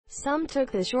Some took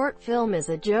the short film as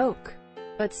a joke,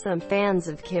 but some fans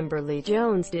of Kimberly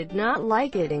Jones did not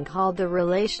like it and called the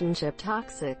relationship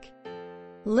toxic.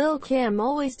 Lil Kim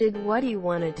always did what he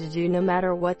wanted to do no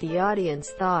matter what the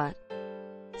audience thought.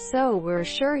 So we're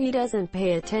sure he doesn't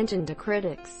pay attention to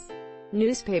critics.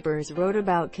 Newspapers wrote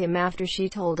about Kim after she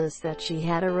told us that she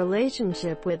had a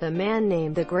relationship with a man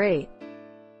named The Great.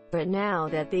 But now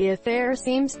that the affair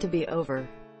seems to be over,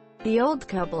 the old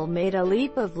couple made a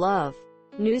leap of love.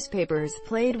 Newspapers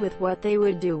played with what they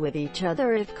would do with each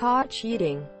other if caught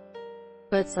cheating.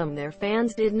 But some of their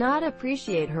fans did not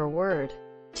appreciate her word.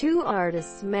 Two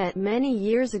artists met many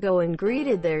years ago and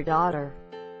greeted their daughter,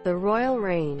 the royal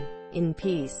reign, in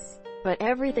peace. But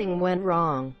everything went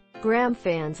wrong. Gram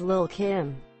fans Lil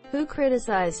Kim, who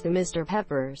criticized Mr.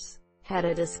 Peppers, had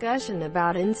a discussion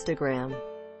about Instagram,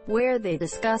 where they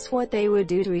discuss what they would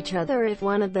do to each other if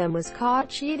one of them was caught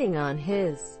cheating on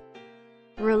his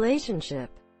relationship.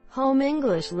 Home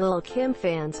English Lil Kim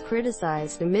fans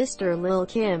criticized Mr. Lil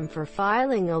Kim for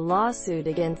filing a lawsuit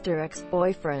against her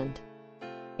ex-boyfriend,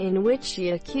 in which she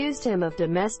accused him of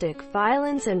domestic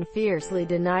violence and fiercely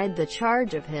denied the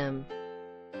charge of him.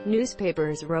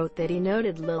 Newspapers wrote that he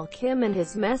noted Lil Kim and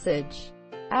his message.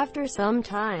 After some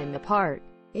time apart,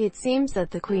 it seems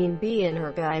that the Queen Bee and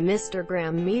her guy Mr.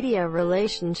 Gram media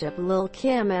relationship Lil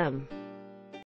Kim M.